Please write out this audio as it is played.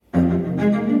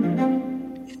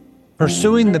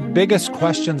Pursuing the biggest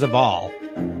questions of all,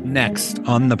 next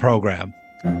on the program.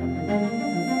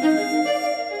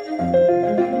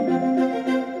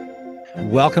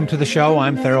 Welcome to the show.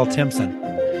 I'm Farrell Timpson.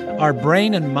 Are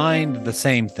brain and mind the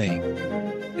same thing?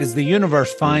 Is the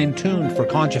universe fine-tuned for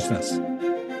consciousness?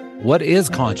 What is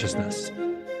consciousness?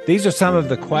 These are some of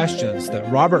the questions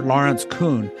that Robert Lawrence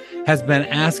Kuhn has been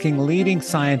asking leading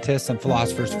scientists and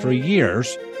philosophers for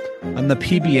years on the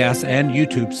PBS and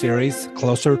YouTube series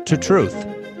Closer to Truth.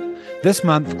 This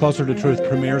month, Closer to Truth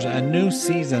premieres a new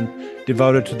season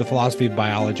devoted to the philosophy of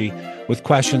biology with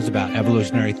questions about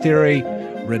evolutionary theory,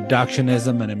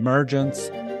 reductionism, and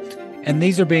emergence. And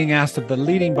these are being asked of the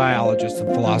leading biologists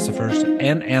and philosophers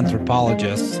and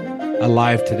anthropologists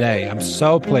alive today. I'm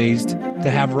so pleased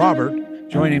to have Robert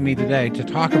joining me today to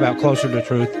talk about Closer to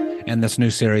Truth and this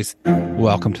new series.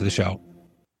 Welcome to the show.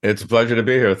 It's a pleasure to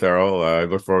be here, Farrell. I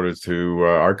look forward to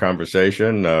our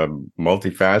conversation,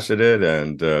 multifaceted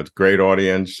and great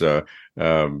audience.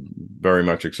 Very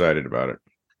much excited about it.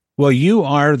 Well, you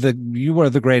are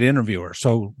the great interviewer,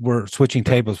 so we're switching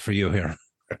tables for you here.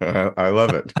 I love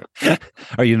it.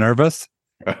 Are you nervous?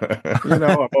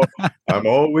 I'm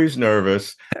always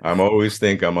nervous. I'm always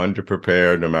think I'm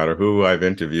underprepared, no matter who I've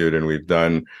interviewed, and we've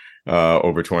done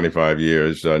over 25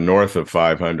 years, north of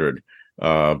 500.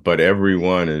 But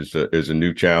everyone is a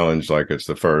new challenge, like it's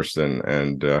the first,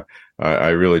 and I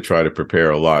really try to prepare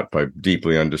a lot by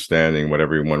deeply understanding what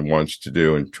everyone wants to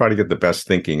do and try to get the best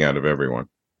thinking out of everyone.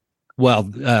 Well,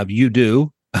 you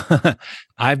do.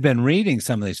 I've been reading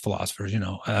some of these philosophers,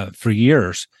 for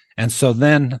years, and so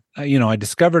then, I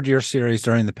discovered your series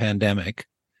during the pandemic,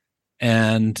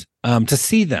 and to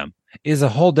see them is a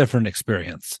whole different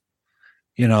experience.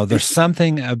 There's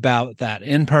something about that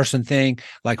in-person thing.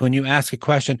 Like when you ask a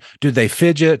question, do they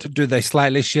fidget? Do they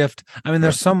slightly shift? I mean,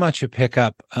 there's so much you pick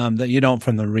up that you don't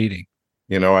from the reading.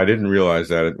 I didn't realize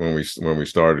that when we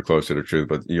started Closer to Truth,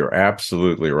 but you're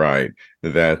absolutely right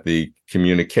that the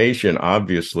communication,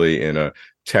 obviously in a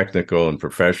technical and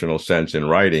professional sense in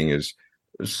writing, is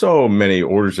so many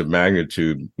orders of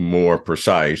magnitude more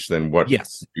precise than what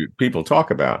people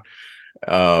talk about.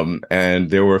 And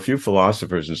there were a few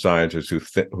philosophers and scientists who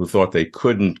thought they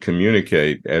couldn't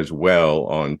communicate as well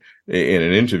in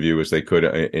an interview as they could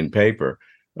in paper.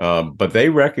 But they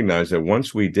recognized that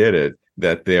once we did it,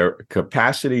 that their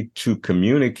capacity to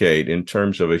communicate in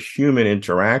terms of a human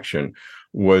interaction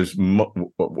was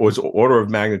order of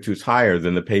magnitudes higher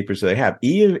than the papers they have,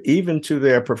 even to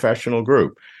their professional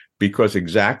group. Because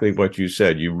exactly what you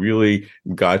said, you really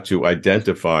got to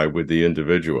identify with the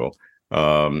individual.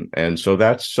 And so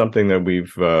that's something that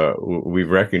we've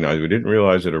recognized. We didn't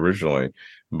realize it originally,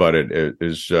 but it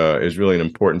is really an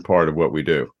important part of what we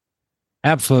do.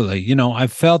 Absolutely. I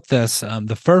felt this.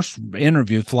 The first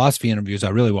philosophy interviews I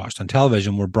really watched on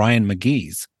television were Brian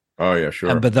McGee's. Oh, yeah,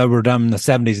 sure. But they were done in the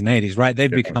 70s and 80s, right?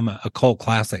 They've become a cult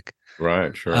classic.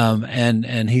 Right, sure.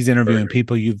 And he's interviewing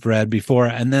people you've read before,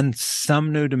 and then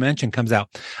Some New Dimension comes out.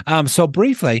 So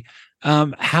briefly,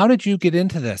 how did you get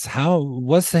into this?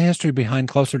 What's the history behind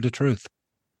Closer to Truth?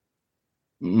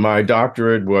 My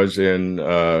doctorate was in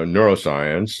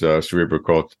neuroscience,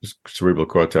 cerebral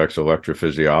cortex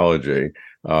electrophysiology.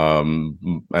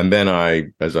 And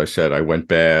then as I said, I went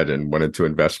bad and went into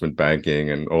investment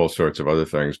banking and all sorts of other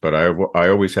things. But I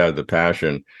always had the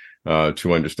passion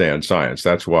to understand science.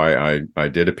 That's why I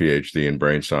did a PhD in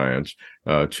brain science,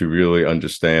 to really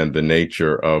understand the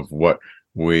nature of what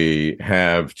we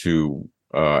have to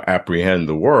apprehend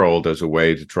the world as a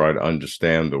way to try to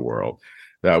understand the world.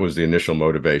 That was the initial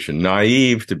motivation.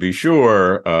 Naive, to be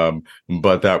sure,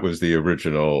 but that was the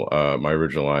my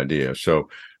original idea. So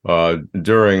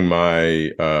during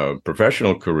my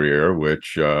professional career,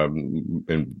 which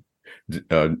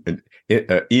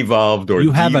evolved, or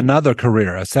you have another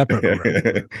career, a separate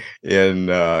career, in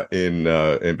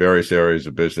various areas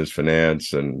of business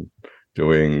finance and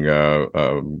doing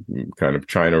kind of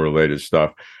China-related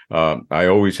stuff. I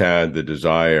always had the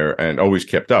desire and always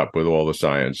kept up with all the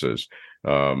sciences.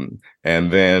 And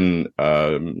then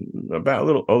about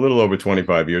a little over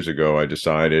 25 years ago, I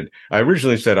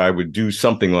originally said I would do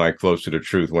something like Closer to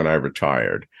Truth when I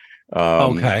retired.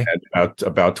 Okay. And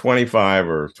about 25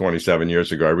 or 27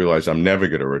 years ago, I realized I'm never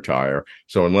going to retire.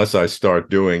 So unless I start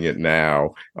doing it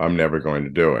now, I'm never going to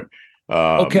do it.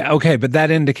 Okay, but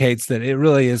that indicates that it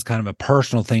really is kind of a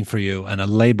personal thing for you and a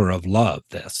labor of love.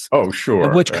 This,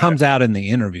 sure, which comes out in the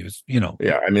interviews.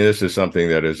 Yeah, I mean, this is something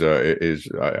that is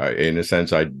in a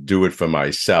sense, I do it for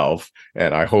myself,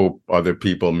 and I hope other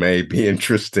people may be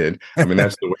interested. I mean,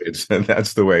 that's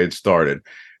the way it started.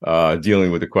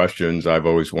 dealing with the questions I've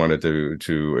always wanted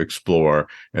to explore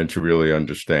and to really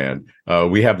understand.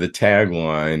 We have the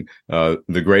tagline,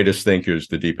 the greatest thinkers,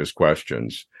 the deepest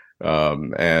questions.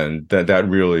 And that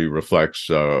really reflects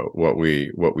what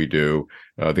we do.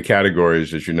 The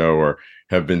categories, as you know,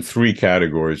 have been three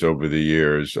categories over the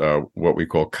years. What we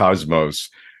call cosmos,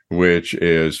 which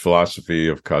is philosophy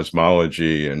of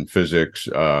cosmology and physics,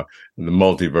 the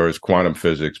multiverse, quantum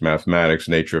physics, mathematics,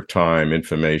 nature of time,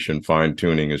 information, fine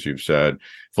tuning, as you've said,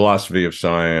 philosophy of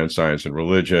science, science and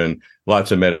religion,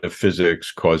 lots of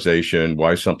metaphysics, causation,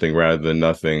 why something rather than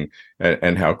nothing,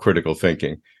 and how critical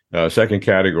thinking. Second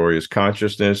category is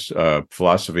consciousness,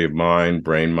 philosophy of mind,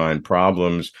 brain-mind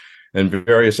problems, and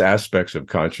various aspects of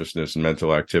consciousness and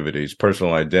mental activities,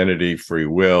 personal identity, free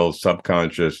will,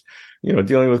 subconscious,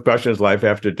 dealing with questions, life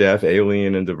after death,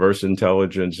 alien and diverse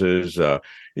intelligences,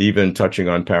 even touching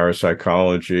on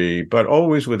parapsychology, but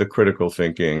always with a critical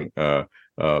thinking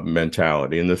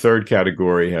mentality. And the third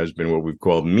category has been what we've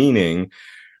called meaning,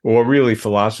 or really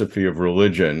philosophy of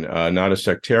religion, not a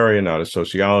sectarian, not a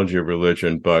sociology of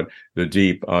religion, but the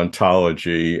deep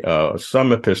ontology,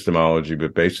 some epistemology,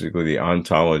 but basically the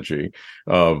ontology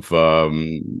of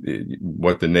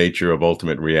what the nature of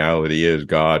ultimate reality is,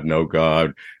 God, no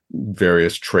God,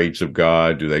 various traits of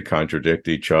God, do they contradict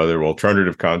each other,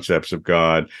 alternative concepts of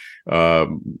God,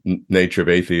 nature of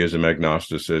atheism,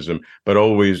 agnosticism, but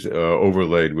always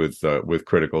overlaid with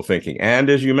critical thinking. And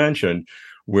as you mentioned,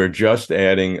 we're just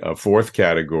adding a fourth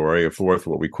category,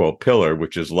 what we call pillar,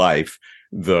 which is life.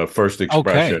 The first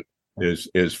expression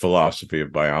is philosophy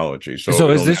of biology. So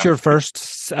is this your first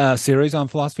series on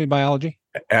philosophy of biology?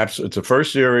 Absolutely. It's the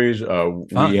first series.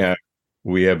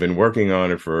 We have been working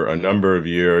on it for a number of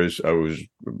years. I was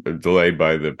delayed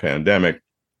by the pandemic,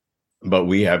 but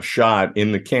we have shot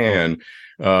in the can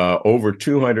over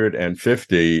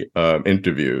 250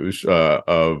 interviews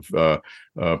of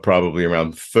probably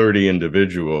around 30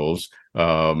 individuals,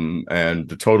 and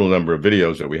the total number of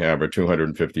videos that we have are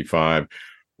 255.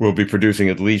 We'll be producing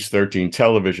at least 13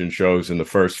 television shows, and the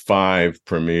first 5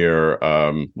 premiere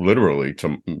literally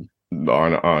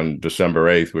on December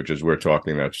 8th, which is we're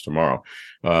talking, that's tomorrow.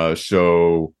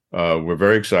 So we're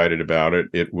very excited about it.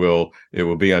 It will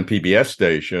be on PBS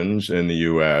stations in the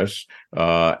U.S.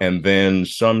 And then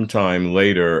sometime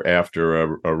later, after a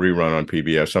rerun on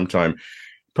PBS, sometime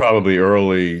probably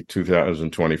early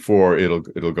 2024, it'll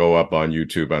go up on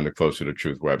YouTube on the Closer to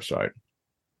Truth website.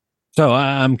 So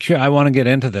I want to get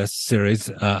into this series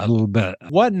a little bit.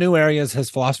 What new areas has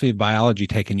philosophy of biology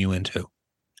taken you into?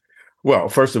 Well,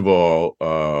 first of all,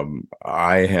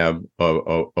 I have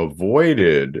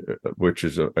avoided, which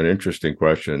is an interesting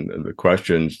question, the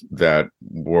questions that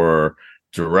were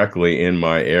directly in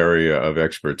my area of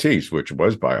expertise, which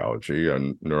was biology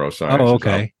and neuroscience. Oh,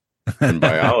 okay. And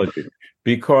biology,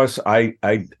 because I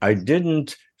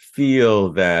didn't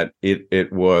feel that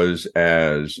it was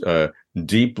as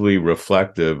deeply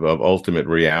reflective of ultimate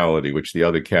reality, which the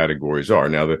other categories are.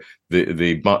 Now,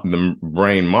 the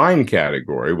brain-mind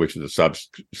category, which is a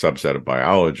subset of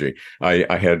biology,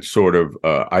 I had sort of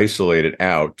isolated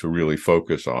out to really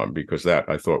focus on, because that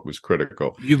I thought was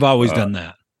critical. You've always done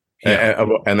that. Yeah.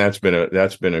 And that's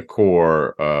been a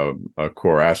core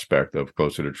aspect of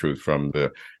Closer to Truth from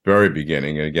the very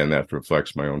beginning. And again, that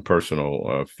reflects my own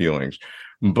personal feelings.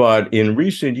 But in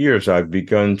recent years, I've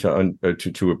begun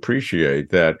to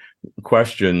appreciate that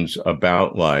questions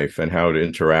about life and how it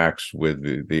interacts with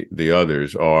the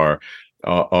others are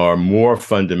more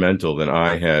fundamental than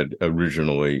I had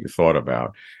originally thought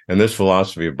about. And this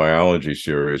Philosophy of Biology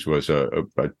series was a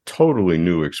totally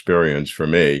new experience for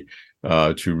me.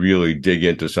 To really dig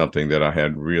into something that I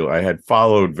had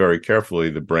followed very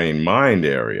carefully, the brain-mind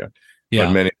area,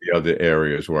 but many of the other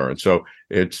areas weren't. So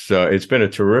it's been a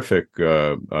terrific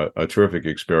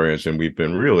experience, and we've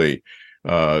been really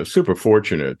super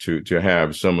fortunate to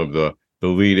have some of the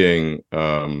leading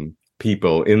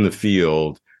people in the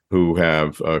field who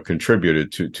have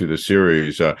contributed to the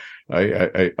series.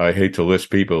 I hate to list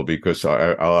people because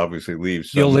I'll obviously leave.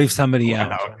 You'll leave somebody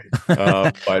out.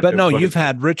 But no, you've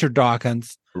had Richard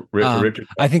Dawkins.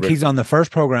 I think he's on the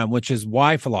first program, which is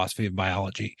Why Philosophy of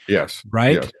Biology. Yes.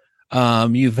 Right? Yes.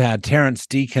 You've had Terrence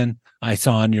Deacon, I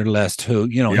saw on your list, who,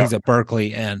 he's at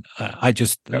Berkeley, and I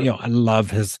just, I love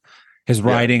his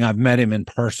writing. I've met him in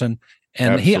person,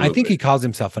 and I think he calls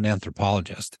himself an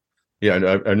anthropologist. Yeah,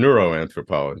 a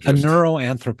neuroanthropologist. A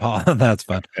neuroanthropologist. That's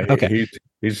fun. Okay.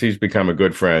 He's become a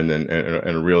good friend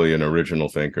and really an original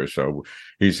thinker. So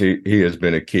he has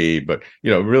been a key. But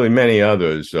really many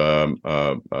others.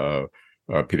 Peter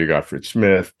Gottfried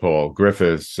Smith, Paul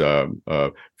Griffiths,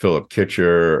 Philip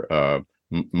Kitcher,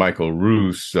 Michael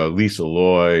Roos, Lisa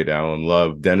Lloyd, Alan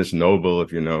Love, Dennis Noble,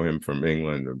 if you know him from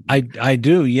England. I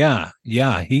do, yeah.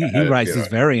 He writes You these know,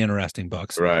 very interesting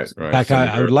books. right. In fact,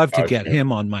 I would love to get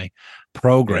him on my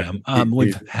program.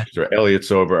 Sir Elliot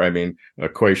Sober. I mean,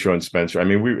 Quayshawn Spencer. I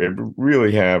mean, we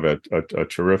really have a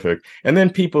terrific, and then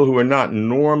people who are not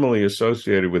normally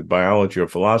associated with biology or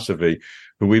philosophy,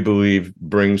 who we believe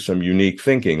bring some unique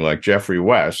thinking, like Jeffrey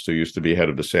West, who used to be head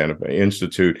of the Santa Fe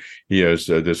Institute. He has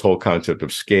this whole concept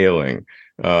of scaling.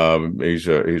 He's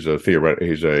a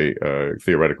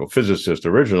theoretical physicist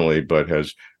originally, but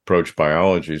has approached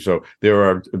biology. So there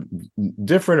are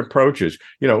different approaches.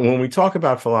 You know, when we talk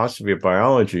about philosophy of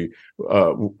biology,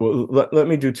 let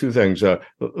me do two things.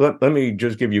 Let me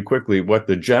just give you quickly what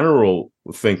the general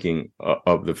thinking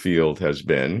of the field has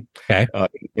been, okay,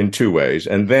 in two ways,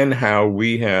 and then how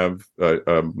we have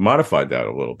modified that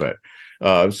a little bit.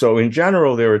 So in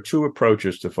general, there are two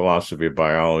approaches to philosophy of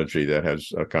biology that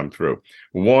has come through.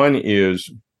 One is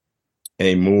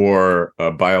a more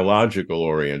biological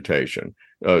orientation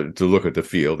to look at the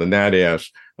field, and that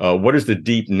asks, what is the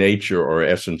deep nature or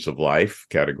essence of life?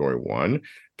 Category one.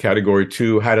 Category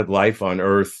two, how did life on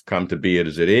Earth come to be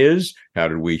as it is? How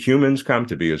did we humans come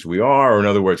to be as we are? Or in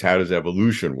other words, how does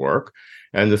evolution work?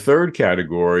 And the third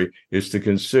category is to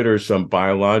consider some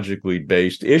biologically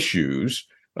based issues,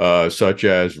 such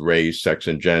as race, sex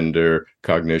and gender,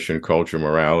 cognition, culture,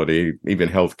 morality, even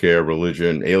healthcare,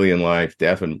 religion, alien life,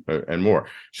 death, and more.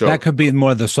 So that could be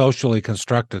more the socially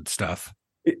constructed stuff.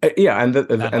 Yeah, and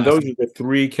those are the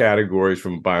three categories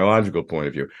from a biological point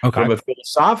of view. Okay. From a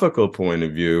philosophical point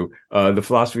of view, the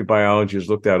philosophy of biology is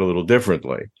looked at a little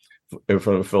differently.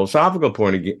 From a philosophical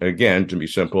point, again, to be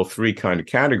simple, three kind of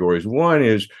categories. One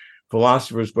is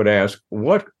philosophers would ask,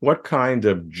 what kind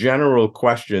of general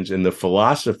questions in the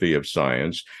philosophy of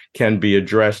science can be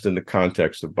addressed in the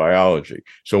context of biology?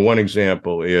 So one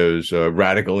example is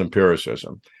radical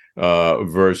empiricism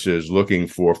versus looking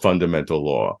for fundamental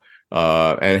law.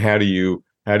 And how do you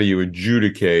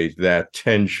adjudicate that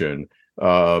tension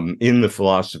in the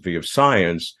philosophy of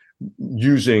science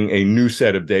using a new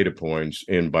set of data points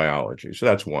in biology? So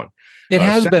that's one. It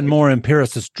has been more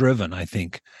empiricist driven, I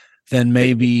think, than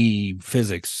maybe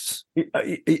physics.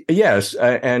 Yes,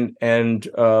 but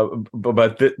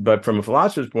from a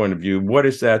philosopher's point of view, what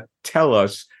does that tell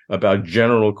us about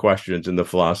general questions in the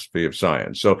philosophy of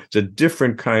science? So it's a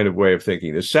different kind of way of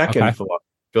thinking. The second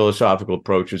philosophical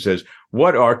approach says,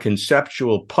 what are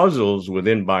conceptual puzzles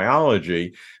within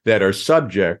biology that are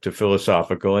subject to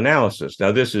philosophical analysis?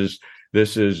 Now, this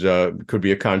could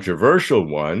be a controversial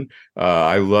one.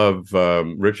 I love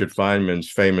Richard Feynman's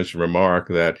famous remark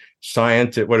that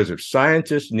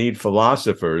scientists need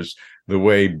philosophers the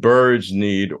way birds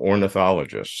need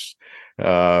ornithologists.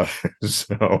 So this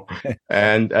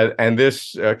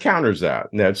counters that.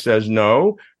 And that says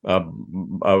no.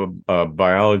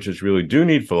 Biologists really do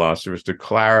need philosophers to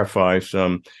clarify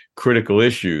some critical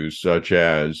issues, such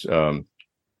as the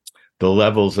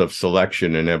levels of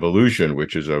selection and evolution,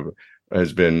 which has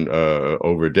been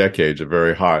over decades a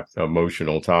very hot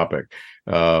emotional topic.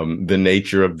 The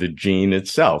nature of the gene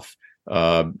itself,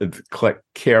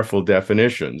 careful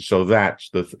definitions. So that's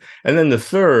and then the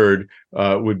third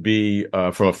would be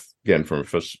from a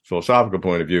philosophical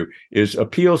point of view, is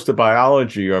appeals to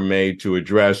biology are made to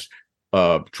address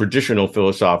traditional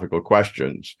philosophical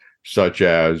questions, such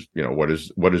as, what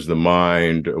is the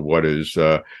mind, what is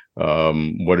the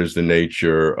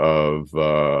nature of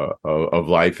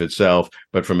life itself,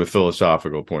 but from a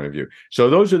philosophical point of view. So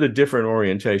those are the different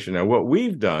orientation. Now, what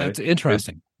we've done. That's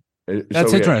interesting.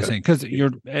 That's interesting, because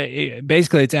you're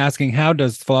basically, it's asking, how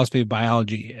does philosophy of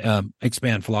biology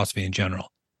expand philosophy in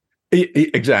general?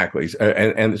 Exactly.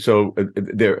 And so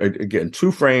there are, again,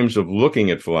 two frames of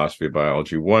looking at philosophy of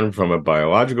biology, one from a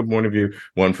biological point of view,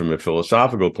 one from a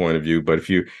philosophical point of view. But if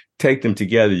you take them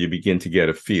together, you begin to get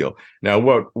a feel. Now,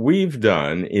 what we've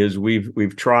done is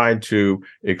we've tried to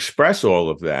express all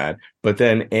of that, but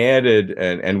then added,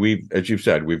 and we've, as you've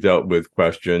said, we've dealt with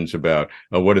questions about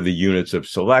what are the units of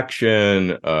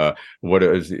selection, what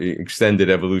is the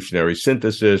extended evolutionary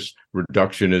synthesis,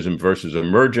 reductionism versus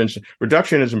emergence.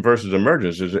 Reductionism versus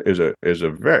emergence is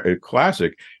a very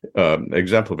classic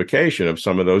exemplification of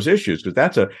some of those issues,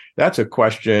 because that's a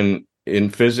question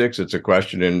in physics. It's a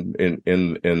question in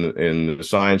the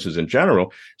sciences in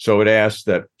general. So it asks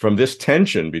that from this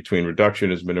tension between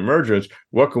reductionism and emergence,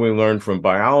 what can we learn from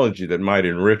biology that might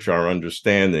enrich our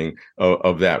understanding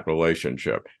of that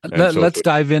relationship? Let's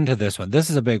dive into this one. This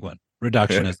is a big one,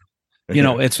 reductionism.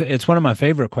 It's one of my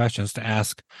favorite questions to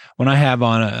ask when I have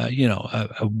on a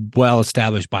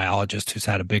well-established biologist who's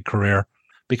had a big career,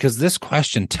 because this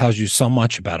question tells you so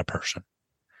much about a person.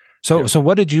 So,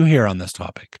 what did you hear on this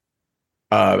topic?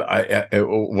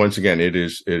 Once again, it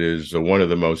is one of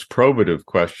the most probative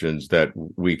questions that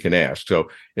we can ask. So,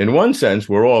 in one sense,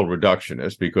 we're all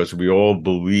reductionists because we all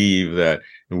believe that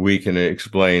we can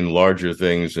explain larger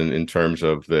things in terms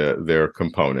of their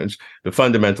components. The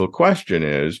fundamental question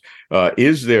is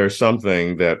there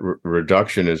something that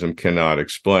reductionism cannot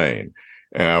explain?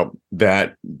 Now,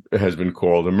 that has been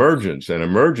called emergence, and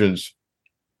emergence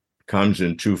comes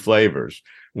in two flavors.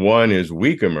 One is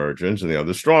weak emergence and the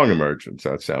other strong emergence.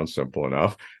 That sounds simple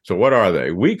enough. So what are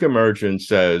they? Weak emergence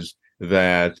says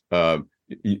that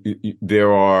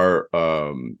there are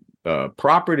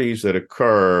properties that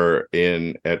occur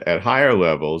at higher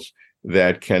levels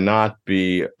that cannot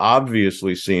be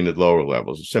obviously seen at lower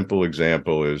levels. A simple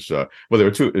example is, there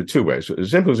are two ways. A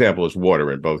simple example is water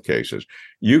in both cases.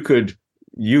 You could,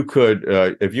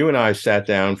 if you and I sat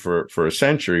down for a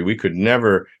century, we could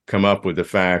never come up with the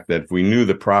fact that if we knew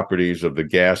the properties of the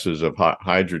gases of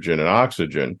hydrogen and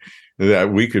oxygen,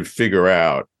 that we could figure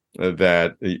out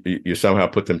that you somehow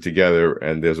put them together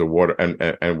and there's a water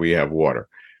and we have water.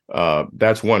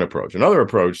 That's one approach. Another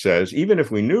approach says even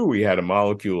if we knew we had a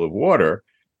molecule of water,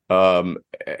 and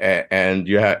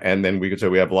then we could say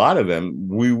we have a lot of them,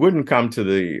 we wouldn't come to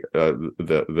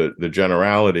the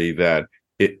generality that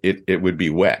it would be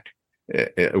wet.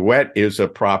 Wet is a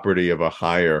property of a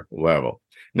higher level.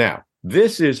 Now,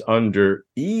 this is under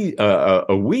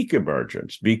a weak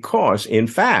emergence because, in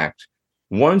fact,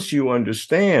 once you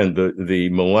understand the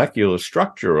molecular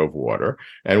structure of water,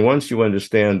 and once you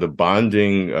understand the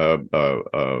bonding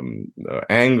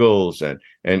angles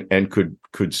and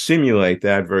could simulate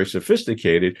that very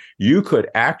sophisticated, you could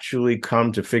actually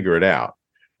come to figure it out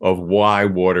of why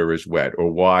water is wet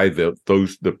or why the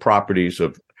properties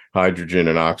of hydrogen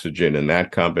and oxygen and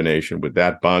that combination with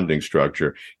that bonding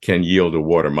structure can yield a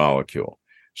water molecule.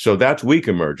 So that's weak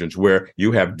emergence, where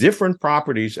you have different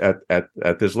properties at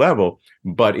this level,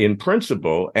 but in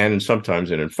principle and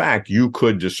sometimes and in fact, you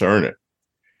could discern it.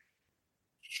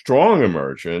 Strong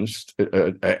emergence,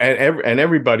 and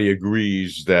everybody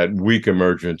agrees that weak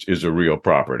emergence is a real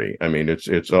property. I mean,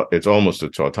 it's almost a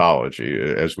tautology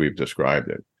as we've described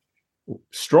it.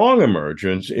 Strong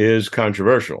emergence is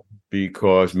controversial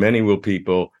because many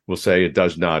people will say it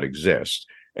does not exist,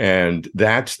 and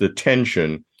that's the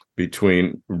tension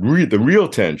between the real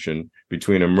tension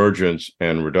between emergence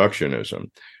and reductionism,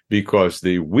 because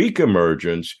the weak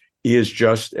emergence is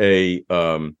just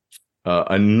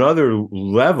another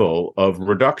level of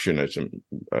reductionism.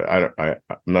 I'm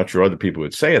not sure other people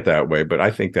would say it that way, but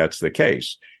I think that's the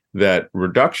case, that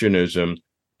reductionism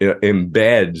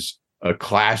embeds a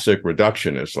classic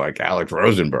reductionist like Alex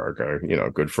Rosenberg, a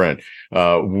good friend,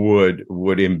 would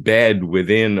embed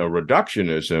within a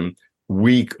reductionism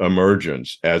weak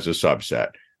emergence as a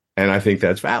subset. And I think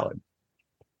that's valid.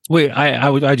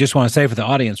 I just want to say for the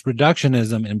audience,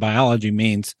 reductionism in biology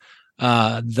means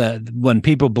that when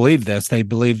people believe this, they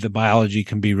believe that biology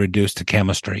can be reduced to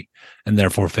chemistry and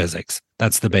therefore physics.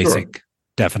 That's the basic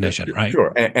definition, right?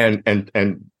 Sure.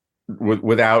 And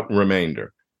without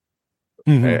remainder.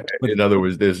 Mm-hmm. In other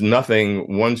words, there's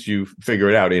nothing, once you figure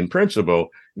it out in principle,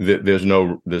 there's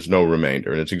no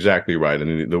remainder. And it's exactly right.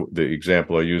 And the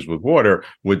example I used with water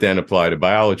would then apply to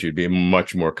biology. It'd be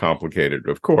much more complicated,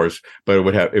 of course, but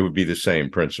it would be the same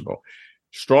principle.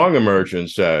 Strong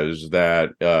emergence says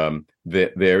that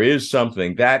there is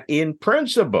something that in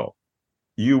principle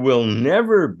you will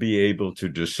never be able to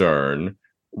discern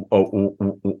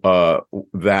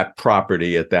that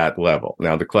property at that level.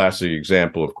 Now, the classic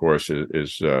example, of course,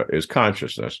 is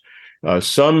consciousness.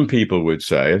 Some people would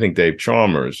say, I think Dave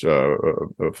Chalmers, a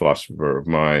philosopher of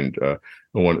mind,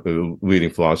 the leading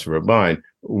philosopher of mind,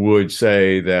 would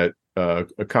say that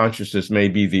a consciousness may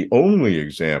be the only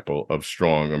example of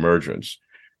strong emergence.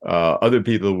 Other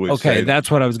people would say... Okay,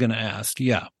 that's what I was going to ask.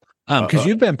 Yeah. Because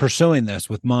you've been pursuing this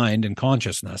with mind and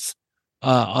consciousness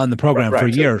on the program for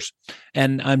years.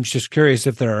 And I'm just curious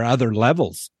if there are other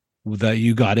levels that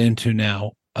you got into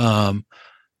now.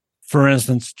 For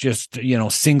instance, just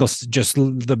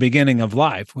the beginning of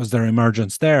life. Was there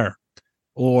emergence there?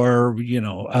 Or,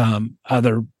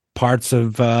 other parts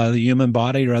of the human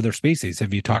body or other species?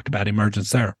 Have you talked about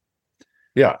emergence there?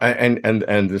 Yeah,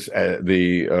 and this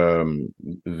the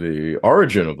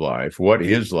origin of life, what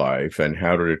is life, and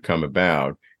how did it come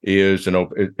about, is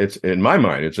it's in my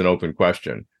mind, it's an open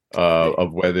question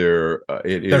of whether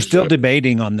it is. They're still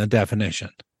debating on the definition.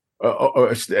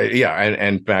 Yeah, and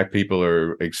in fact, people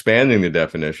are expanding the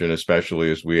definition, especially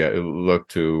as we look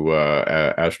to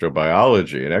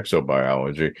astrobiology and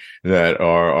exobiology, that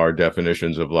are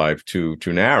definitions of life too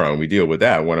narrow, and we deal with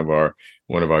that. One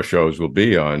one of our shows will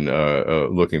be on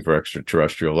looking for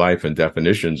extraterrestrial life and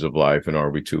definitions of life, and are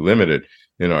we too limited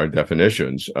in our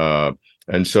definitions?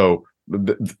 And so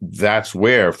that's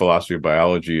where philosophy of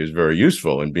biology is very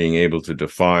useful in being able to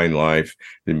define life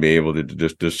and be able to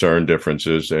discern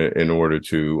differences in order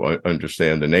to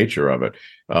understand the nature of it.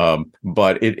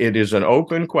 But it is an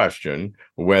open question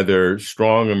whether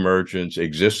strong emergence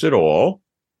exists at all.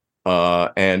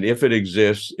 And if it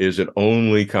exists, is it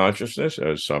only consciousness,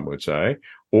 as some would say,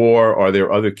 or are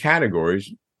there other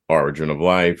categories, origin of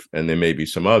life, and there may be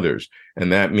some others?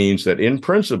 And that means that in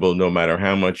principle, no matter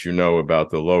how much you know about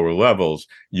the lower levels,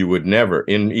 you would never,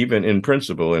 even in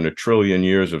principle, in a trillion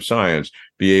years of science,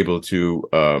 be able to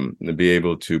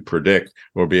predict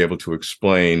or be able to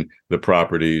explain the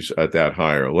properties at that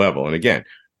higher level. And again,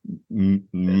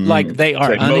 like they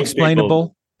are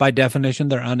unexplainable by definition.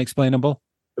 They're unexplainable.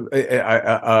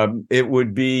 It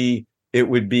would be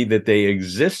that they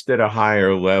exist at a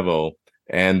higher level,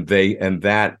 and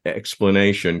that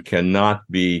explanation cannot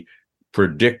be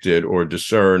predicted or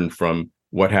discerned from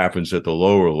what happens at the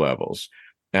lower levels.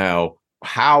 Now,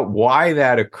 why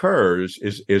that occurs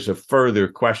is a further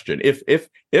question. If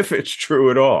it's true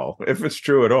at all,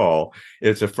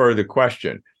 it's a further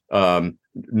question.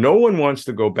 No one wants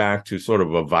to go back to sort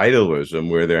of a vitalism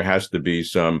where there has to be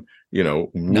some,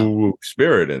 woo-woo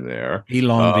spirit in there.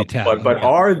 Elon Vital. But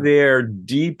are there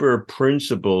deeper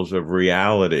principles of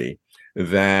reality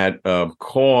that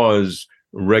cause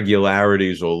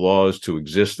regularities or laws to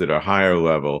exist at a higher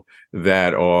level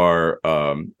that are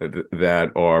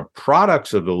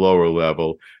products of the lower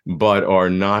level, but are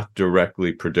not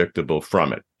directly predictable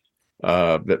from it?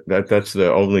 That's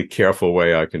the only careful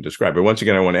way I can describe it. Once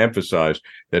again, I want to emphasize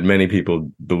that many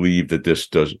people believe that this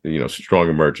strong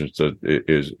emergence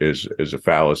is a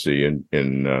fallacy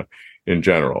in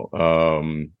general.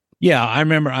 Yeah, I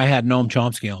remember I had Noam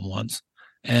Chomsky on once,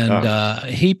 and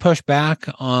he pushed back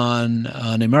on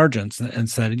emergence and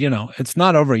said, it's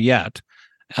not over yet.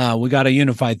 We got a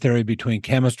unified theory between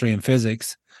chemistry and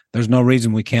physics. There's no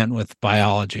reason we can't with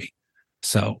biology.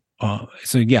 So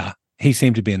yeah. He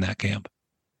seemed to be in that camp.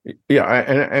 Yeah,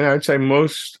 and I'd say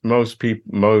most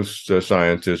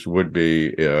scientists would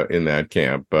be in that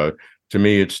camp. But to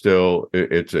me, it's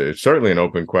certainly an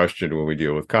open question when we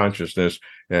deal with consciousness,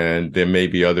 and there may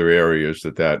be other areas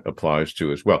that applies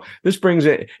to as well. It brings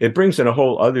in a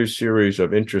whole other series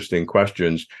of interesting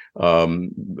questions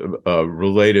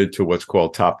related to what's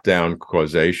called top-down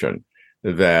causation.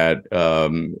 That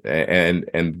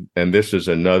and this is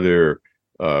another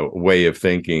way of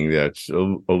thinking that's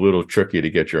a little tricky to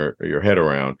get your head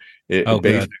around. It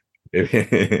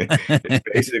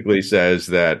basically says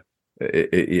that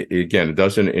it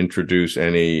doesn't introduce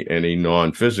any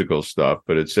non-physical stuff,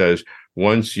 but it says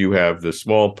once you have the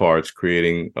small parts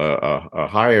creating a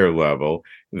higher level,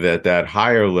 that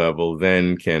higher level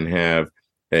then can have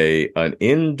an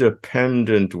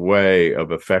independent way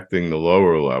of affecting the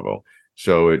lower level.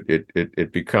 So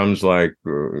it becomes like,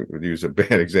 use a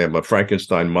bad example, a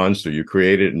Frankenstein monster. You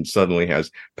create it and suddenly has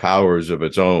powers of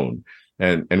its own.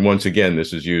 And once again,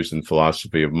 this is used in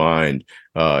philosophy of mind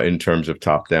in terms of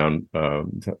top-down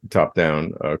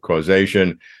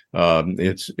causation.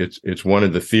 It's one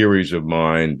of the theories of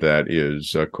mind that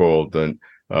is called the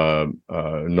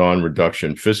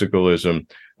non-reduction physicalism,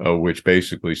 which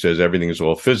basically says everything is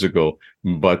all physical,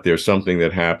 but there's something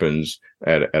that happens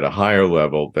at a higher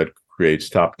level that creates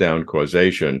top-down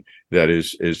causation that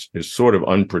is sort of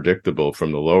unpredictable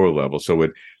from the lower level. So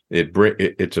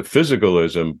it's a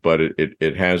physicalism, but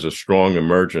it has a strong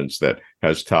emergence that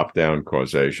has top-down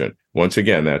causation. Once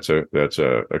again, that's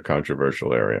a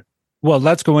controversial area. Well,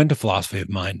 let's go into philosophy of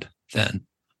mind then.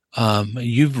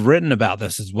 You've written about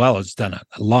this as well as done a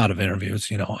lot of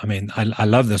interviews. I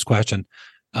love this question.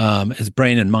 Is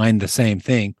brain and mind the same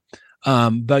thing?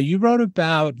 But you wrote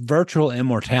about virtual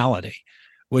immortality,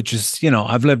 which is,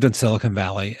 I've lived in Silicon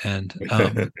Valley, and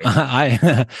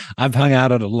I've hung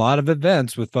out at a lot of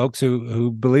events with folks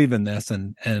who believe in this,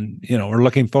 and we're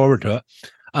looking forward to it.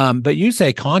 But you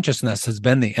say consciousness has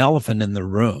been the elephant in the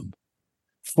room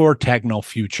for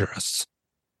techno-futurists.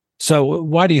 So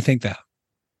why do you think that?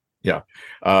 Yeah,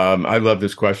 I love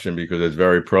this question because it's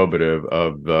very probative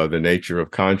of the nature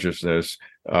of consciousness,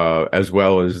 as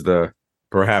well as the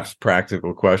perhaps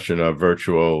practical question of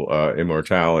virtual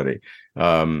immortality.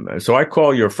 So I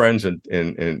call your friends in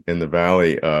the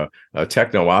Valley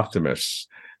techno optimists,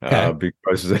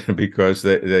 because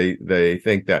they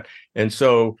think that,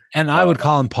 and I would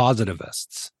call them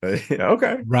positivists.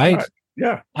 Okay, right?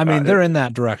 Yeah, they're in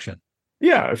that direction.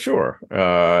 Yeah, sure.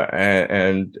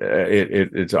 And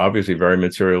it's obviously very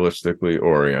materialistically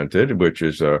oriented, which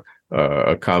is a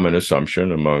a common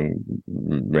assumption among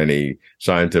many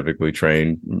scientifically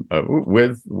trained,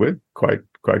 with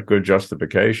quite good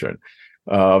justification.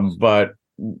 But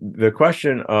the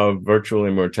question of virtual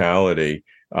immortality,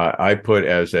 I put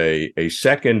as a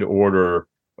second order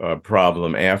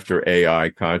problem after AI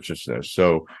consciousness.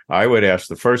 So I would ask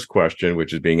the first question,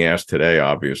 which is being asked today,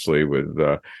 obviously, with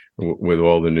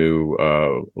all the new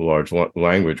large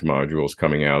language modules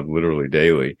coming out literally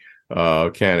daily.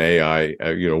 Can AI,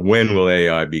 when will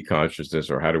AI be consciousness,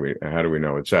 or how do we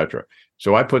know, et cetera?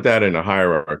 So I put that in a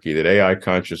hierarchy that AI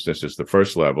consciousness is the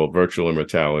first level, virtual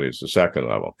immortality is the second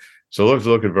level. So let's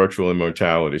look at virtual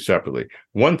immortality separately.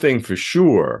 One thing for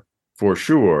sure,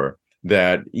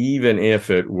 that even if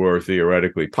it were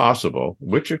theoretically possible,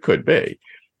 which it could be,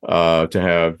 to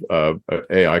have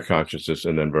AI consciousness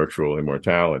and then virtual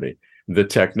immortality, the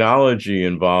technology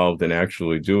involved in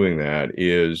actually doing that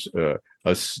is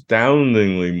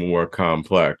astoundingly more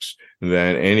complex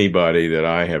than anybody that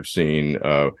I have seen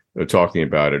talking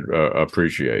about it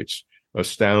appreciates.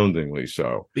 Astoundingly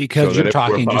so. Because so you're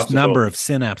talking just number of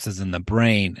synapses in the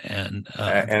brain and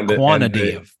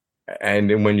quantity of.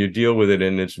 And when you deal with it,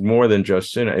 and it's more than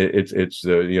just it's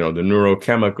the the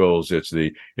neurochemicals, it's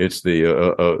the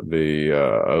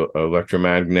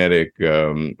electromagnetic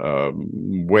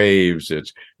waves.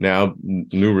 It's now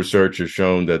new research has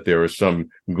shown that there are some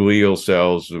glial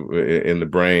cells in the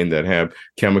brain that have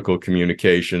chemical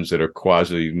communications that are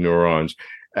quasi neurons.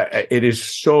 It is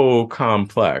so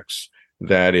complex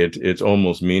that it's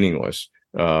almost meaningless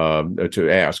to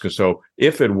ask. So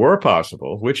if it were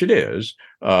possible, which it is,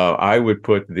 I would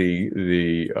put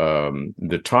the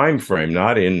time frame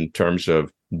not in terms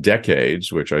of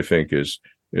decades, which I think is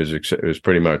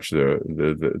pretty much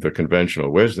the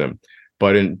conventional wisdom,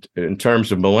 but in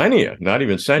terms of millennia, not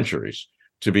even centuries,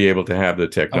 to be able to have the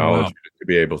technology to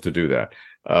be able to do that.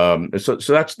 So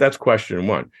that's question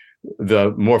one.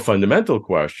 The more fundamental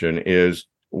question is,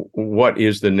 what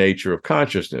is the nature of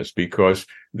consciousness? Because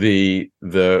the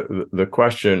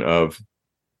question of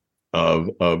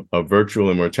virtual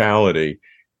immortality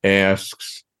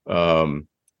asks that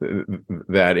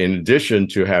in addition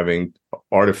to having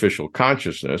artificial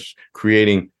consciousness,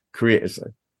 creating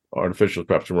artificial,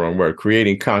 perhaps the wrong word,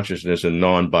 creating consciousness in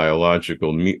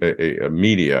non-biological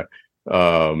media.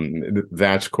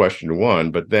 That's question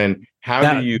one. But then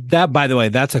that, by the way,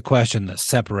 that's a question that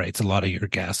separates a lot of your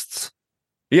guests.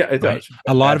 Yeah, it does.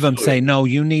 A lot of them say, no,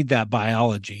 you need that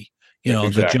biology,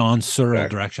 the John Searle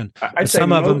direction.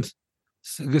 Some of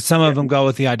them go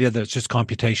with the idea that it's just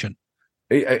computation.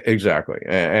 Exactly.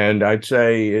 And I'd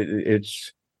say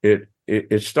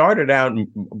it started out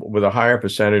with a higher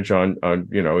percentage on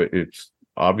it's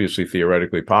obviously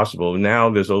theoretically possible. Now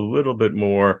there's a little bit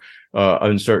more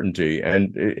uncertainty,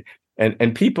 and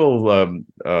people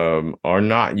are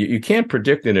not. You can't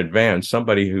predict in advance.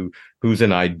 Somebody who's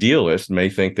an idealist may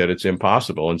think that it's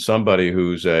impossible, and somebody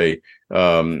who's a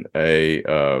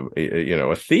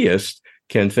theist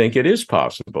can think it is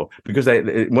possible, because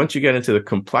once you get into the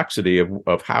complexity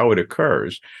of how it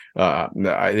occurs,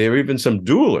 there are even some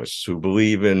dualists who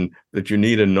believe that you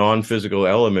need a non-physical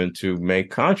element to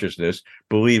make consciousness,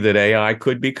 believe that AI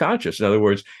could be conscious. In other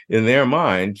words, in their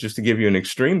mind, just to give you an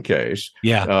extreme case.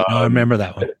 Yeah, I remember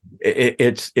that one.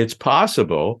 It's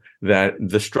possible that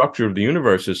the structure of the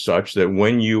universe is such that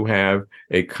when you have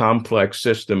a complex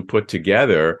system put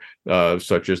together,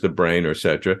 such as the brain, or et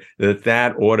cetera,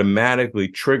 that automatically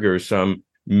triggers some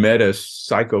meta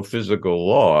psychophysical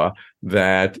law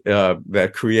that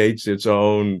creates its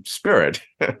own spirit.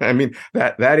 I mean,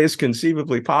 that is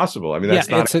conceivably possible. I mean, that's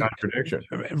not a contradiction.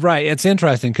 Right. It's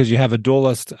interesting because you have a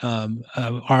dualist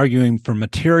arguing for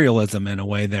materialism in a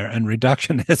way there, and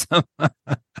reductionism.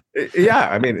 Yeah,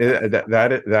 I mean,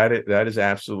 that is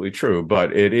absolutely true.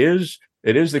 But it is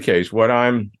the case. What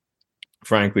I'm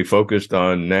frankly focused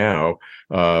on now,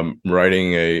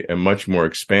 writing a much more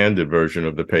expanded version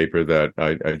of the paper that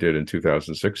I did in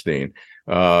 2016,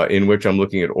 in which I'm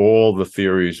looking at all the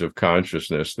theories of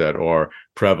consciousness that are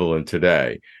prevalent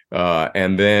today,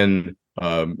 and then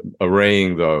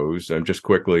arraying those. And just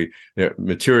quickly,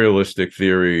 materialistic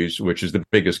theories, which is the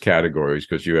biggest categories,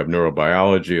 because you have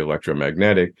neurobiology,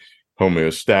 electromagnetic,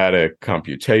 homeostatic,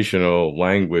 computational,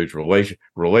 language,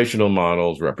 relational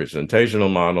models, representational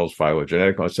models,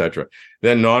 phylogenetic, etc.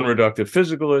 Then non-reductive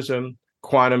physicalism,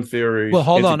 quantum theory. Well,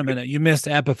 hold on a minute. You missed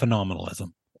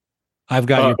epiphenomenalism. I've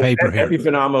got your paper here.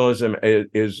 Epiphenomenalism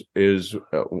is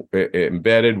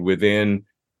embedded within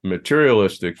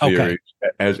materialistic theories,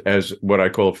 as what I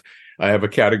call. I have a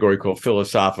category called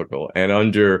philosophical, and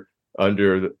under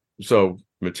so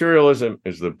materialism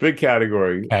is the big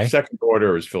category. Okay. Second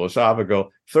order is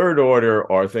philosophical. Third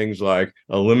order are things like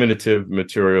eliminative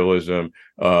materialism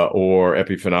or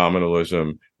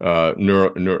epiphenomenalism,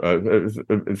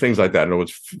 things like that. In other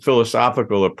words,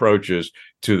 philosophical approaches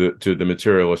to the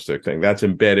materialistic thing. That's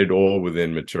embedded all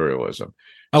within materialism.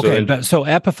 Okay, so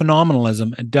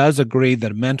epiphenomenalism does agree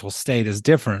that a mental state is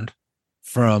different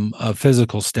from a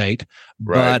physical state,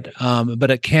 right. but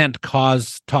it can't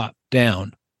cause top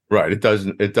down. Right. It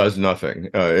doesn't. It does nothing.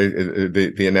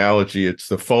 The analogy. It's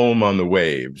the foam on the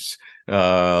waves.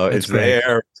 It's great.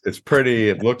 There. It's pretty.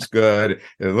 It looks good.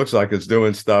 It looks like it's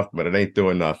doing stuff, but it ain't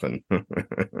doing nothing.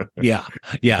 Yeah.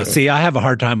 See, I have a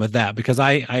hard time with that because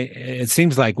it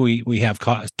seems like we have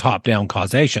top down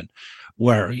causation,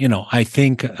 where I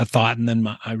think a thought and then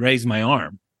I raise my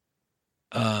arm.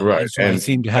 Right. So I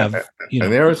seem to have,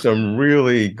 and there are some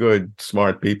really good,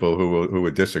 smart people who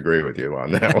would disagree with you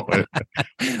on that one.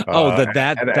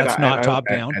 That's not top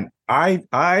down. And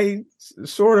I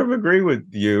sort of agree with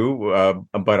you,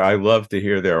 but I love to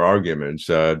hear their arguments.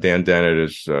 Dan Dennett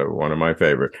is one of my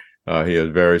favorite. He has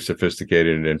very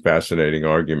sophisticated and fascinating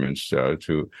arguments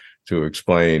to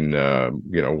explain,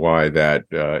 why that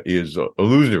is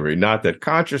illusory. Not that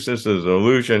consciousness is an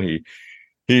illusion.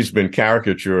 He's been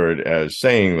caricatured as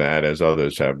saying that, as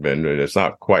others have been. It's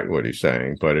not quite what he's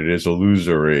saying, but it is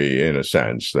illusory in a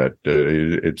sense that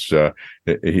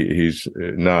he's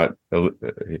not.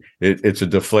 It's a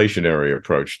deflationary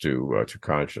approach to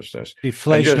consciousness.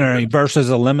 Deflationary versus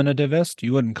eliminativist.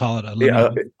 You wouldn't call it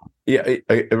eliminative.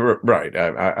 Right.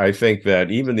 I think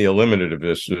that even the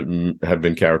eliminativists have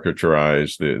been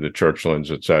caricaturized, the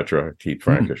Churchlands, etc., Keith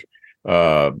Frankish,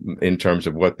 in terms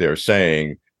of what they're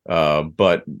saying.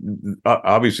 But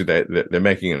obviously they're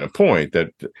making a point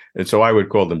and so I would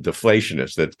call them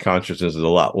deflationists, that consciousness is a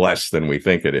lot less than we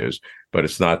think it is, but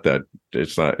it's a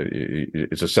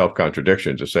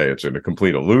self-contradiction to say it's a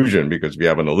complete illusion, because if you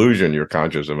have an illusion, you're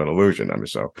conscious of an illusion. I mean,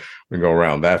 so we go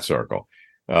around that circle.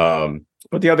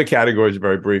 But the other categories,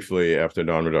 very briefly, after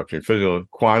non-reduction physics,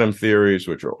 quantum theories,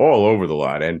 which are all over the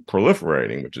lot and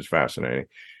proliferating, which is fascinating.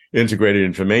 Integrated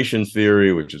information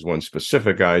theory, which is one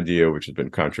specific idea which has been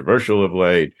controversial of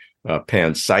late.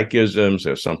 Panpsychisms,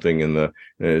 there's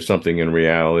something in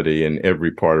reality, in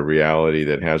every part of reality,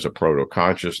 that has a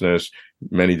proto-consciousness.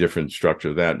 Many different structures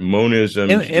of that. Monism.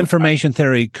 Information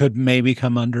theory could maybe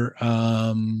come under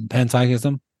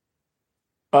panpsychism.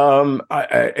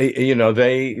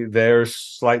 They're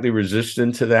slightly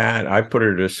resistant to that. I put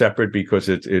it as separate because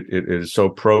it is so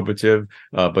probative,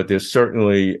 but there's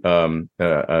certainly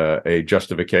a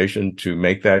justification to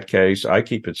make that case. I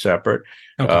keep it separate.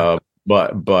 Okay.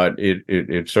 But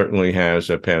it certainly has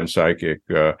a panpsychic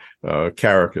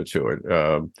character to it.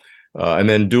 And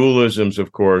then dualisms,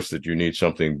 of course, that you need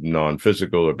something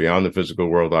non-physical or beyond the physical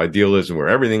world. Idealism, where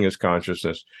everything is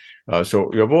consciousness.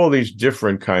 So you have all these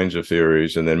different kinds of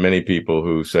theories, and then many people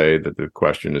who say that the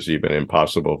question is even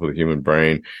impossible for the human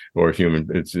brain or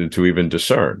to even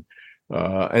discern.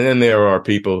 And then there are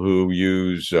people who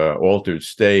use altered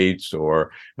states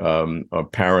or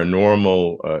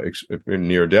paranormal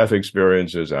near-death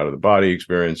experiences, out-of-the-body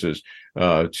experiences,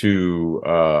 to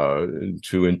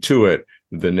intuit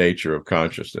the nature of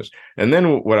consciousness. And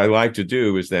then what I like to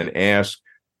do is then ask,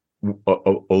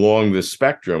 along the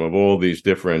spectrum of all these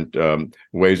different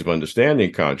ways of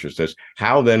understanding consciousness,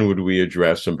 how then would we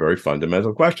address some very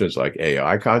fundamental questions like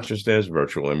AI consciousness,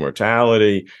 virtual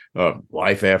immortality,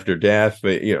 life after death?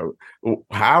 I'm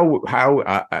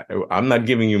not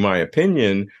giving you my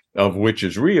opinion of which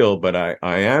is real, but I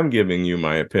am giving you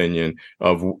my opinion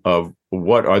of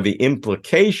what are the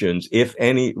implications, if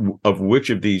any, of which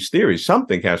of these theories.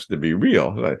 Something has to be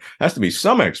real. There has to be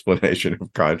some explanation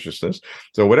of consciousness.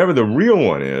 So whatever the real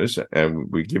one is, and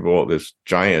we give all this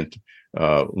giant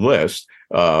list,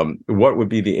 what would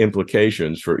be the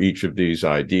implications for each of these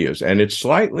ideas? And it's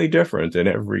slightly different in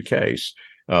every case.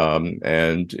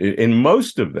 And in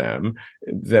most of them,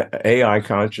 the AI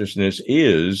consciousness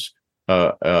is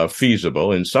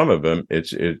feasible. In some of them,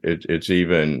 it's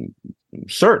even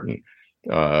certain.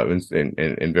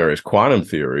 In various quantum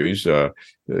theories, you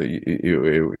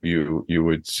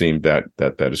would seem that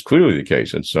is clearly the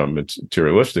case. In some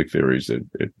materialistic theories, it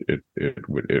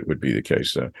would be the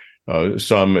case.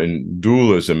 Some in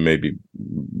dualism may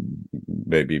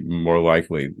be more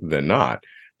likely than not.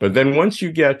 But then once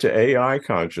you get to AI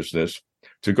consciousness,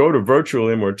 to go to virtual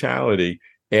immortality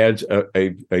adds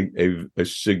a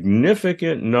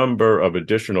significant number of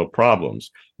additional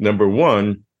problems. Number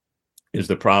one is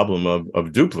the problem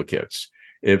of duplicates.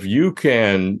 If you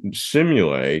can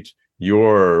simulate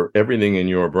everything in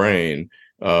your brain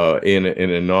in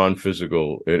a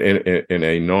non-physical, in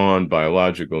a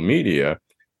non-biological media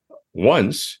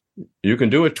once, you can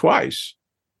do it twice.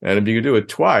 And if you can do it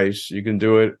twice, you can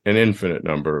do it an infinite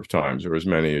number of times, or as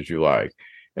many as you like.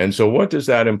 And so what does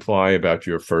that imply about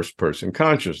your first person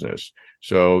consciousness?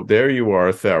 So there you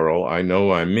are, Thurl. I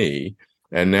know I'm me.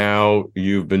 And now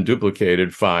you've been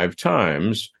duplicated 5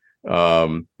 times.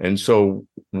 And so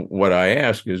what I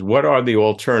ask is, what are the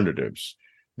alternatives?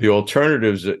 The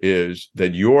alternatives is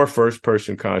that your first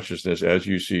person consciousness, as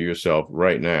you see yourself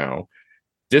right now,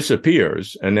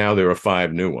 disappears, and now there are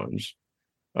 5 new ones.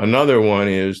 Another one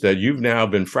is that you've now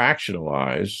been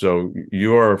fractionalized, so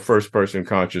your first person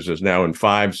consciousness is now in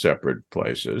 5 separate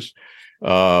places.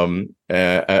 Another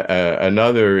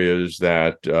is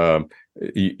that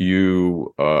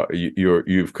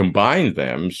you've combined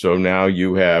them, so now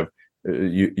you have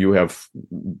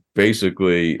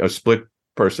basically a split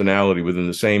personality within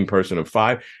the same person of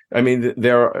 5. I mean,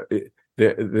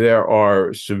 there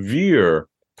are severe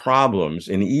problems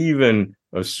in even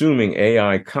assuming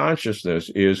AI consciousness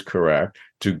is correct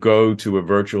to go to a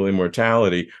virtual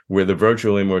immortality where the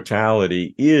virtual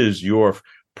immortality is your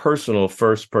personal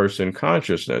first person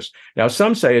consciousness. Now,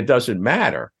 some say it doesn't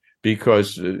matter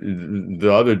because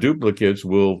the other duplicates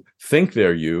will think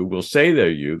they're you, will say they're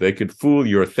you. They could fool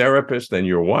your therapist and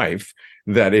your wife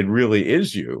that it really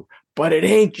is you, but it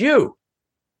ain't you.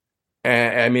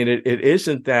 I mean, it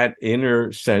isn't that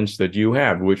inner sense that you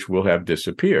have, which will have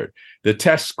disappeared. The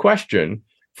test question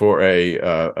for a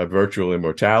virtual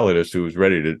immortalitist who's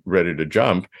ready to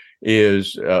jump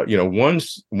is,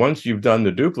 once you've done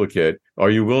the duplicate,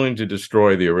 are you willing to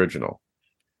destroy the original?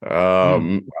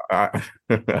 I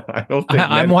don't think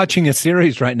I'm watching a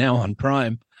series right now on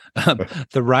Prime.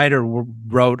 The writer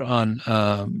wrote on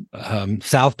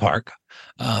South Park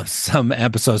some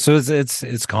episodes, so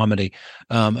it's comedy.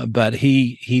 But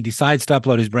he decides to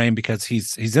upload his brain because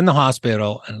he's in the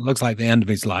hospital and it looks like the end of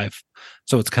his life.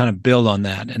 So it's kind of built on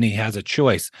that, and he has a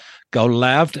choice: go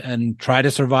left and try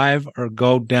to survive, or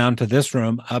go down to this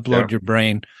room, upload your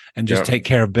brain, and just take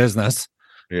care of business.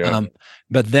 Yeah.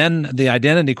 But then the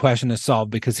identity question is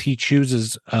solved because he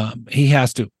chooses. He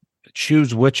has to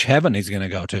choose which heaven he's going to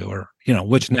go to, or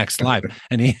which next life,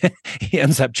 and he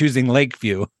ends up choosing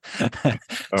Lakeview.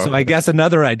 So I guess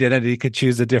another identity could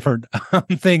choose a different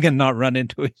thing and not run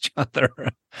into each other.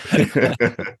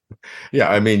 Yeah,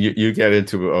 I mean, you get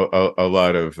into a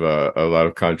lot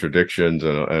of contradictions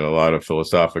and a lot of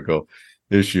philosophical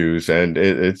issues, and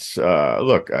it's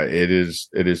it is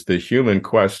the human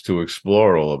quest to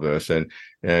explore all of this, and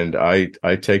I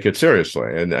take it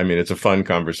seriously, and I mean, it's a fun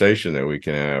conversation that we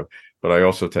can have, but I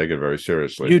also take it very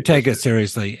seriously. You take it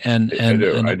seriously, and I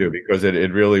do because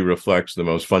it really reflects the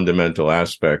most fundamental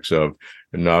aspects of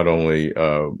not only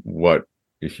what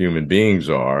human beings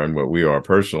are and what we are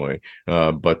personally,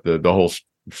 but the whole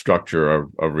structure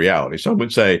of reality. Some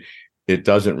would say it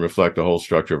doesn't reflect the whole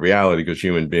structure of reality because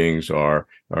human beings are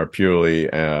purely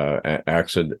an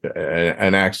accident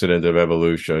of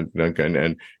evolution.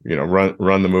 And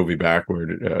run the movie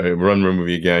backward, run the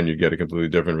movie again, you get a completely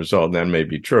different result. And that may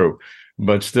be true,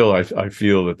 but still, I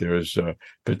feel that there's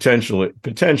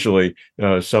potentially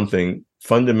something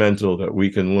fundamental that we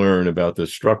can learn about the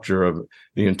structure of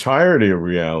the entirety of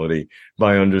reality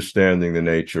by understanding the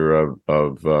nature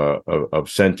of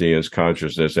sentience,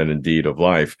 consciousness, and indeed of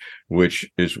life, which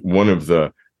is one of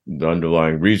the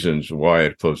underlying reasons why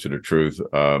at Closer to Truth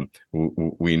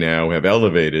we now have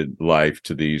elevated life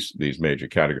to these major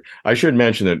categories. I should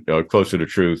mention that Closer to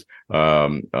Truth,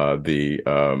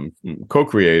 the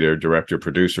co-creator, director,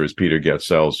 producer is Peter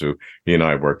Getzels, who he and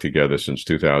I have worked together since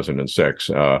 2006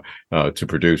 to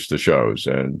produce the shows,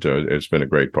 and it's been a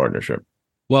great partnership.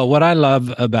 Well, what I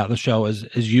love about the show is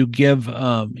you give,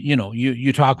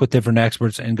 you talk with different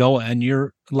experts and go, and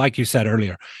you're, like you said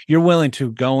earlier, you're willing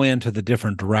to go into the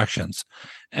different directions.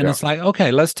 And it's like,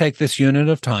 okay, let's take this unit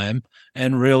of time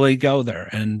and really go there.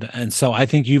 And so I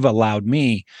think you've allowed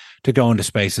me to go into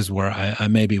spaces where I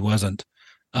maybe wasn't.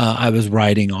 I was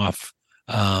writing off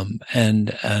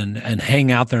and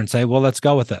hang out there and say, well, let's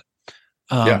go with it.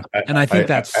 And I think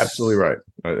that's absolutely right.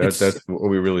 That's what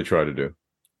we really try to do.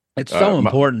 It's so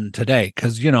important today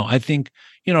because, I think,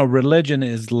 religion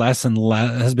is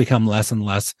has become less and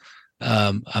less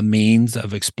a means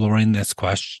of exploring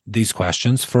these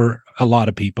questions for a lot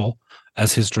of people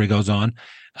as history goes on.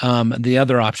 The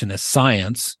other option is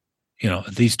science.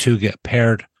 These two get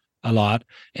paired a lot,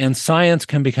 and science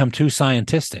can become too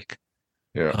scientistic.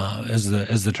 Is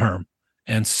the term.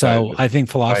 And so I think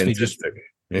philosophy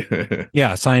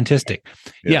scientific.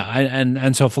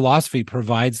 And so philosophy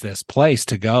provides this place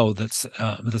to go that's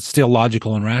still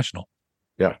logical and rational.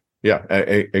 Yeah,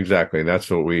 exactly. That's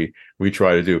what we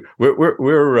try to do.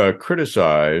 We're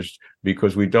criticized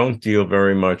because we don't deal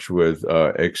very much with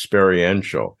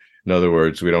experiential. In other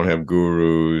words, we don't have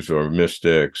gurus or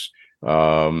mystics,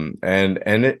 and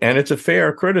it's a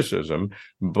fair criticism.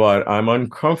 But I'm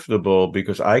uncomfortable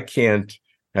because I can't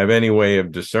have any way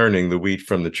of discerning the wheat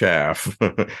from the chaff.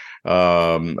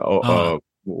 Ah,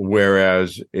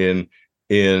 Whereas in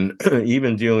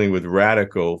even dealing with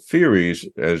radical theories,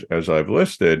 as I've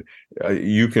listed,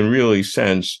 you can really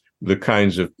sense the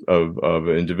kinds of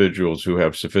individuals who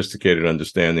have sophisticated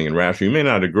understanding and rational. You may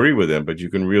not agree with them, but you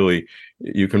can really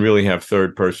have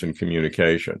third person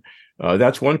communication.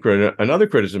 That's one another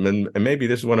criticism, and maybe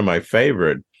this is one of my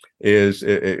favorite. Is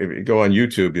if you go on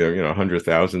YouTube, hundred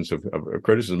thousands of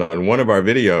criticism. On one of our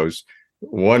videos,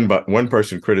 one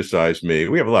person criticized me.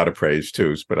 We have a lot of praise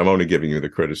too, but I'm only giving you the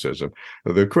criticism.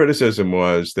 The criticism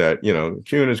was that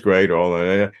Kuhn is great, all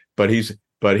that, but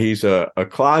he's a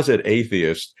closet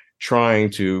atheist trying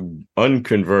to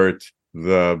unconvert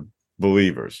the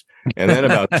believers. And then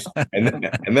about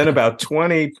and then about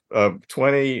 20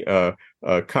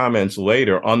 comments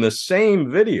later on the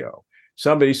same video,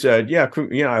 somebody said, "Yeah,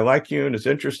 I like Kuhn. It's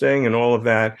interesting and all of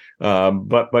that,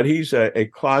 but he's a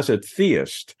closet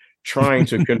theist." Trying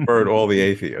to convert all the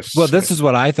atheists. well, this is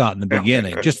what I thought in the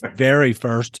beginning. Just very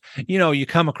first, you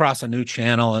come across a new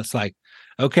channel. It's like,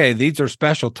 okay, these are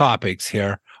special topics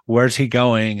here. Where's he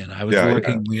going? And I was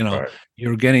looking, right.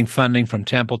 You're getting funding from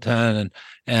Templeton,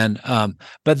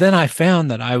 but then I found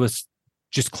that I was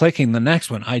just clicking the next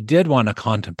one. I did want to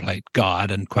contemplate God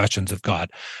and questions of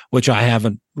God, which I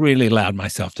haven't really allowed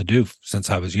myself to do since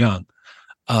I was young.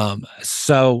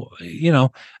 So,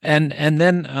 and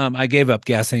then I gave up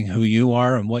guessing who you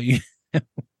are and what you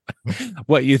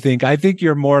what you think. I think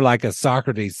you're more like a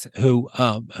Socrates who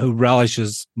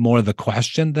relishes more the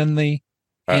question than the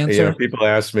answer. People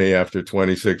ask me after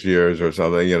 26 years or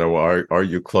something, are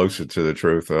you closer to the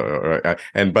truth?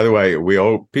 And by the way,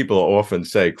 people often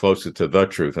say closer to the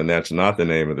truth, and that's not the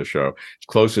name of the show. It's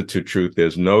closer to truth.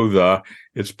 There's no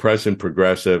it's present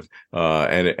progressive.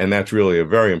 And that's really a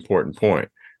very important point.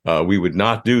 We would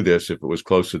not do this if it was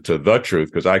closer to the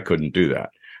truth, because I couldn't do that.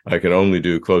 I can only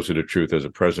do closer to truth as a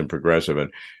present progressive.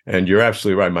 And you're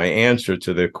absolutely right. My answer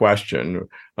to the question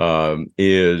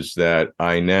is that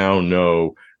I now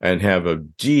know and have a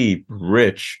deep,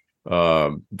 rich,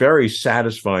 very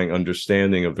satisfying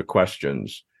understanding of the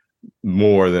questions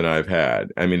more than I've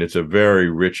had. I mean, it's a very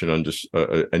rich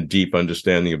and deep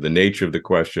understanding of the nature of the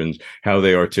questions, how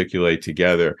they articulate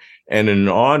together. And in an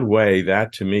odd way,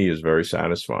 that to me is very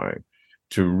satisfying,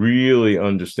 to really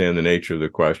understand the nature of the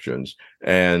questions.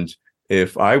 And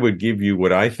if I would give you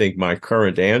what I think my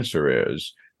current answer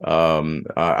is,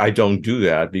 I don't do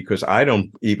that because I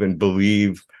don't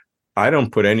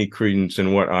put any credence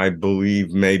in what I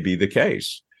believe may be the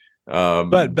case.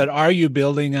 But are you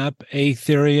building up a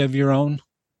theory of your own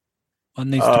on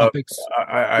these topics?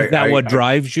 Is that what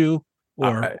drives you?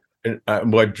 Or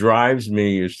what drives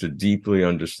me is to deeply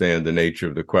understand the nature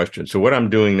of the question. So what I'm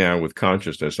doing now with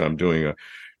consciousness, I'm doing a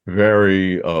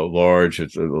very large,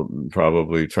 it'll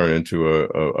probably turn into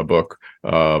a book,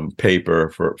 paper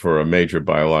for a major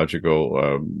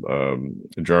biological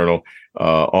journal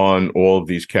on all of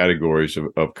these categories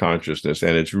of consciousness.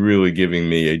 And it's really giving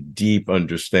me a deep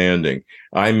understanding.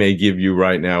 I may give you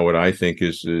right now what I think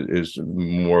is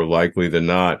more likely than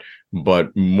not,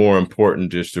 but more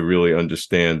important is to really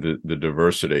understand the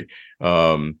diversity.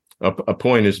 A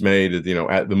point is made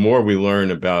that, the more we learn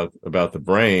about the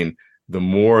brain, the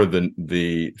more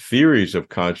the theories of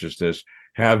consciousness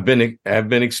have been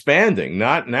expanding,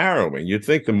 not narrowing. You'd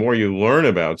think the more you learn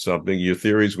about something, your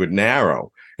theories would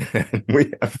narrow.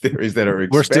 We have theories that are expanding.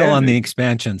 We're still on the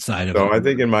expansion side of it. So I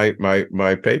think in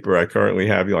my paper, I currently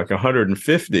have like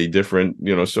 150 different,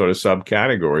 sort of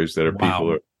subcategories that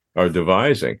people are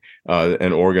devising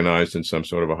and organized in some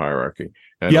sort of a hierarchy.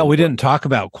 And we didn't talk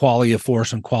about qualia of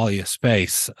force and qualia of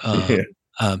space.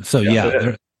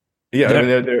 Yeah, I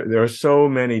mean, there are so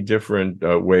many different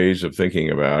ways of thinking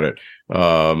about it,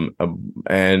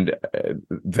 and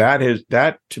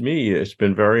that to me has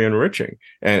been very enriching,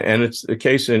 and it's the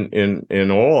case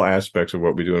in all aspects of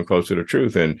what we do in Closer to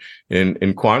Truth and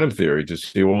in quantum theory, to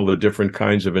see all the different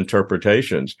kinds of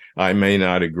interpretations. I may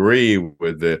not agree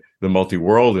with the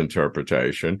multi-world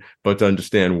interpretation, but to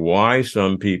understand why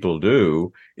some people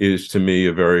do is to me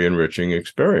a very enriching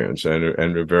experience and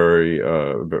a very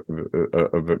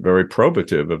very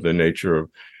probative of the nature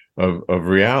of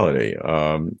reality.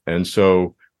 And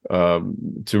so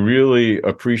to really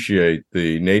appreciate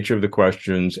the nature of the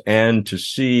questions and to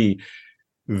see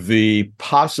the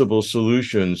possible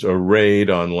solutions arrayed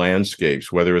on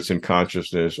landscapes, whether it's in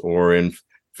consciousness or in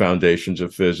foundations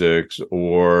of physics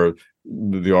or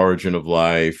the origin of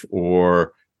life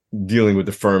or dealing with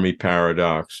the Fermi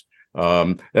paradox.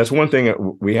 That's one thing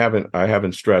I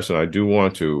haven't stressed, and I do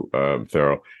want to,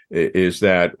 Farrell, is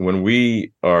that when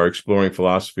we are exploring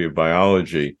philosophy of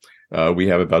biology, we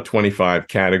have about 25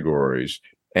 categories,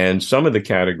 and some of the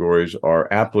categories are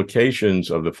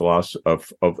applications of the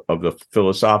of the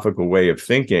philosophical way of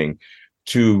thinking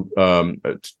to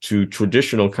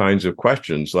traditional kinds of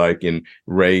questions, like in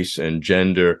race and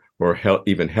gender or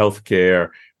even healthcare.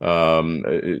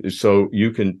 So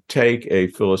you can take a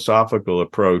philosophical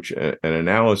approach and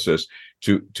analysis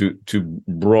to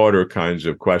broader kinds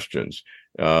of questions.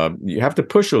 You have to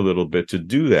push a little bit to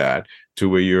do that, to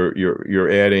where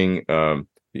you're adding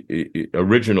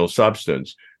original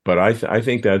substance. But I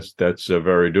think that's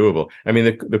very doable. I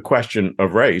mean, the question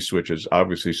of race, which is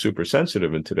obviously super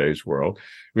sensitive in today's world,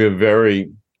 we have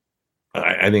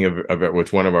I think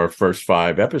with one of our first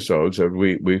 5 episodes,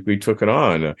 we took it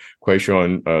on.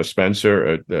 Quayshawn Spencer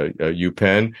at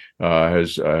UPenn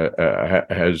has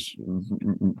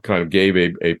kind of gave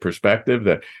a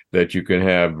perspective that you can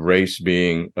have race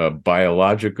being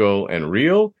biological and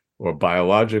real, or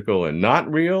biological and not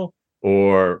real,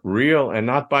 or real and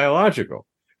not biological.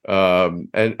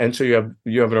 And so you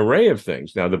have an array of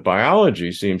things. Now, the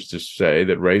biology seems to say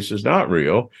that race is not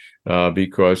real,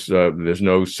 because there's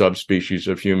no subspecies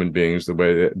of human beings the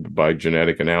way that, by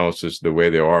genetic analysis, the way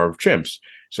there are of chimps.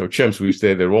 So chimps, we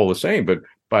say they're all the same, but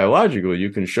biologically,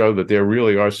 you can show that there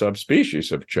really are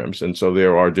subspecies of chimps, and so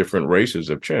there are different races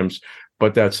of chimps.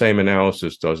 But that same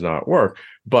analysis does not work.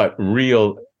 But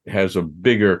real has a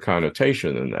bigger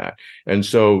connotation than that. And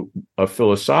so a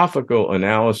philosophical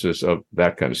analysis of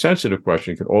that kind of sensitive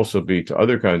question can also be to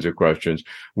other kinds of questions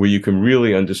where you can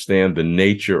really understand the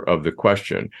nature of the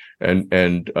question. And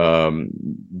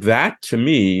that, to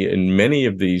me, in many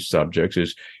of these subjects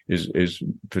is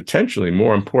potentially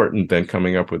more important than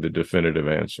coming up with a definitive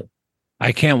answer.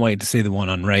 I can't wait to see the one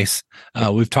on race.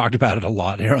 We've talked about it a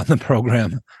lot here on the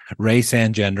program, race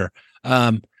and gender.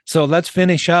 So let's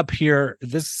finish up here.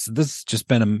 This has just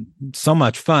been so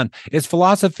much fun. Is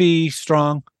philosophy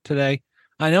strong today?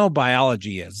 I know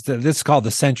biology is. This is called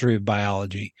the century of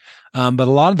biology. But a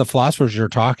lot of the philosophers you're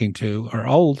talking to are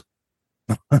old.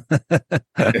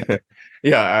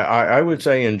 Yeah, I would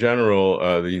say in general,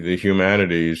 the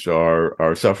humanities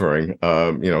are suffering.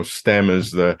 STEM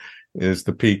is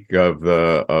the peak of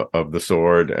the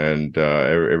sword, and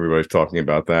everybody's talking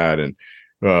about that. And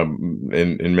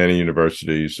in many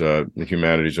universities, the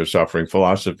humanities are suffering.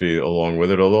 Philosophy along with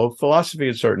it, although philosophy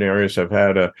in certain areas have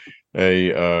had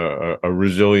a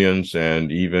resilience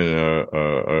and even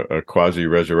a quasi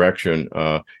resurrection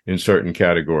in certain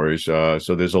categories.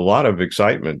 So there's a lot of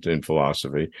excitement in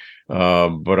philosophy,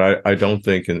 but I don't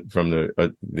think from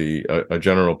a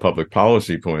general public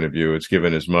policy point of view, it's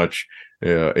given as much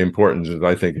importance as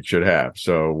I think it should have.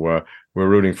 So we're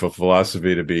rooting for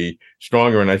philosophy to be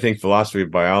stronger, and I think philosophy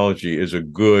of biology is a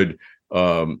good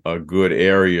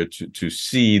area to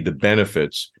see the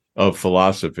benefits of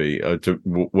philosophy, to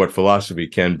what philosophy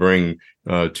can bring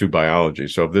to biology.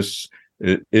 So if this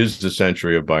is the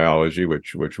century of biology,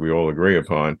 which we all agree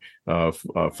upon,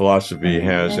 philosophy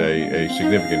has a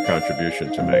significant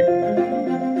contribution to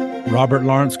make. Robert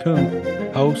Lawrence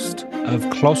Kuhn, host of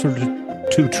Closer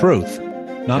to Truth,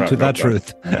 not to the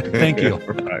truth. Thank you.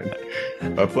 Right.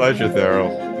 A pleasure,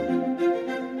 Theryl.